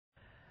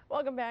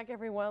Welcome back,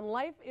 everyone.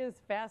 Life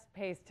is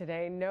fast-paced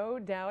today, no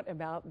doubt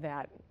about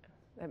that.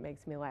 That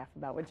makes me laugh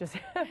about what just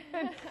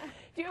happened.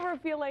 Do you ever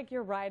feel like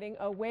you're riding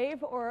a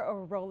wave or a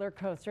roller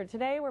coaster?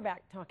 Today, we're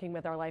back talking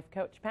with our life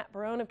coach, Pat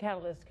Barone of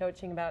Catalyst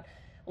Coaching, about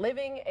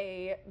living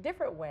a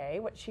different way,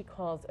 what she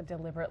calls a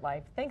deliberate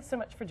life. Thanks so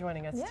much for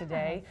joining us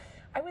today.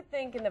 I would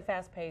think in the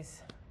fast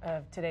pace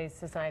of today's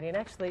society, and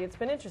actually it's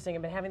been interesting,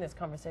 I've been having this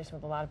conversation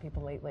with a lot of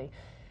people lately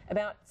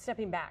about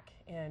stepping back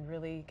and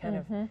really kind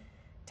of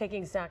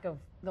taking stock of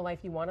the life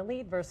you want to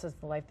lead versus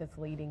the life that's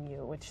leading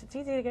you, which it's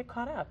easy to get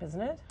caught up,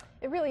 isn't it?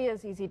 It really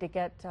is easy to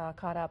get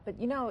caught up, but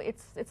you know,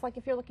 it's like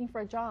if you're looking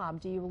for a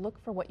job, do you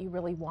look for what you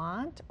really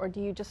want, or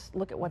do you just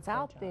look at what's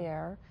out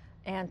there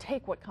and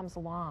take what comes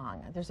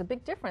along? There's a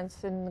big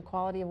difference in the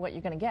quality of what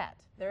you're going to get.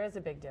 There is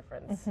a big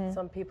difference.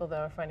 Some people, though,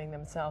 are finding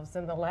themselves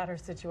in the latter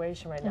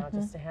situation right now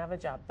just to have a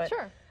job. But,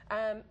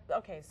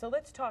 okay, so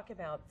let's talk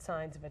about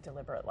signs of a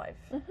deliberate life.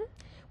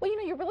 Well, you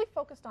know, you're really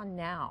focused on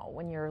now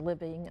when you're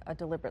living a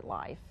deliberate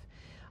life.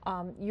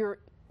 You're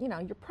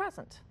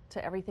present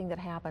to everything that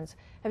happens.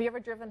 Have you ever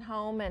driven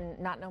home and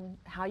not known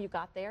how you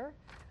got there?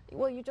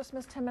 Well, you just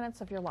missed 10 minutes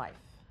of your life.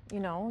 You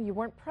know, you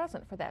weren't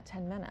present for that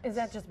 10 minutes. Is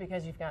that just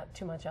because you've got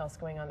too much else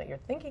going on that you're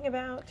thinking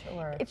about,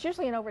 or? It's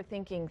usually an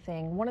overthinking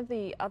thing. One of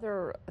the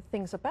other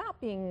things about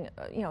being,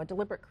 a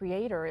deliberate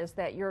creator is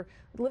that you're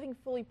living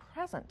fully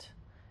present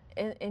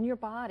in your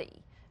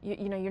body.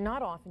 You know, you're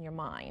not off in your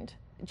mind,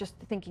 just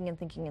thinking and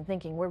thinking and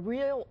thinking. We're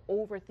real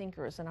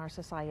overthinkers in our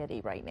society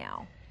right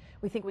now.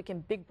 We think we can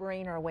big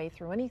brain our way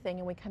through anything,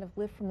 and we kind of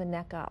live from the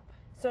neck up.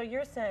 So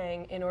you're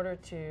saying in order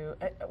to,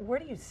 where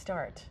do you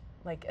start,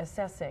 like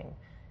assessing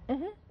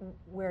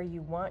where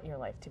you want your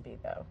life to be,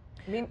 though?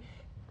 I mean,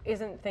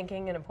 isn't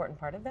thinking an important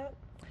part of that?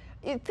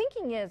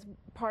 Thinking is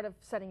part of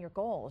setting your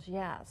goals,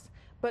 yes.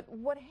 But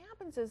what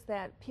happens is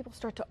that people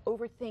start to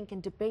overthink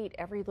and debate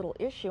every little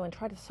issue and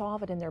try to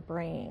solve it in their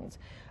brains.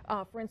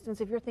 For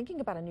instance, if you're thinking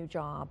about a new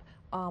job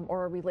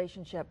or a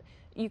relationship,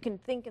 you can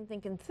think and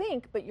think and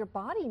think, but your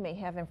body may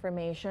have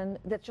information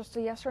that's just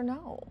a yes or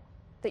no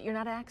that you're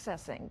not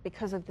accessing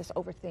because of this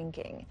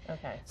overthinking.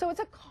 Okay. So it's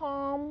a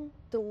calm,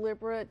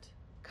 deliberate,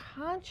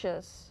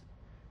 conscious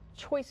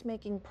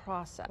choice-making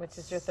process. Which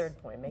is your third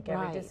point. Make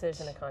every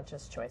decision a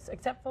conscious choice.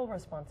 Accept full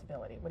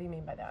responsibility. What do you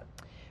mean by that?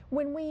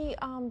 When we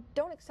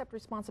don't accept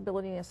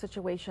responsibility in a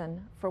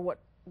situation for what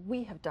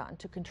we have done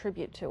to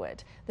contribute to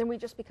it, then we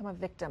just become a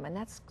victim, and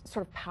that's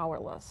sort of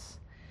powerless.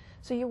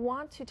 So you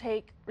want to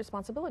take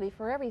responsibility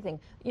for everything.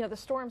 You know, the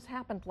storms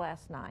happened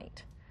last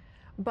night,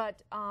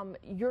 but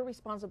your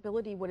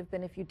responsibility would have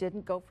been if you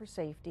didn't go for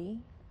safety.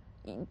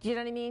 Do you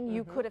know what I mean?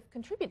 You could have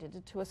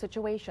contributed to a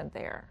situation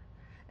there.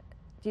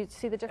 Do you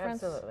see the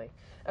difference? Absolutely.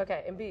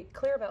 Okay, and be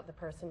clear about the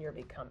person you're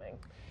becoming.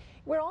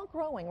 We're all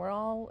growing, we're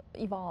all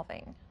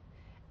evolving.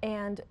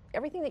 And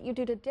everything that you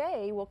do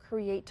today will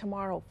create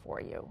tomorrow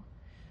for you.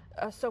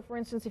 So for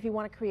instance, if you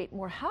want to create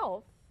more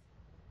health,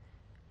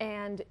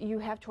 and you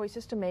have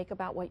choices to make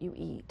about what you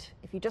eat.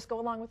 If you just go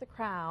along with the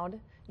crowd,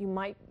 you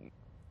might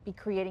be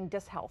creating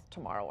dishealth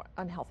tomorrow,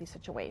 unhealthy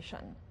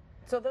situation.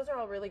 So those are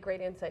all really great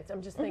insights.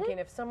 I'm just thinking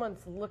if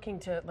someone's looking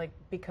to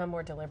become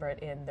more deliberate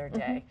in their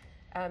day,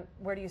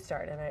 where do you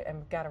start? And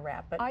I've got to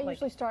wrap. But I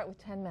usually start with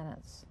 10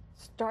 minutes.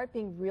 Start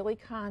being really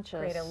conscious.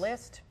 Create a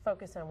list,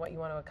 focus on what you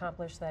want to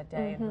accomplish that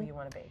day and who you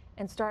want to be.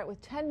 And start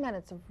with 10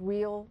 minutes of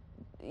real,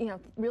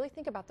 really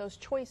think about those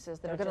choices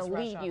that are going to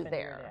lead you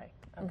there.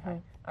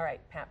 Okay. All right,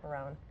 Pat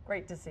Barone,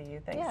 great to see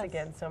you. Thanks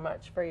again so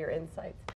much for your insights.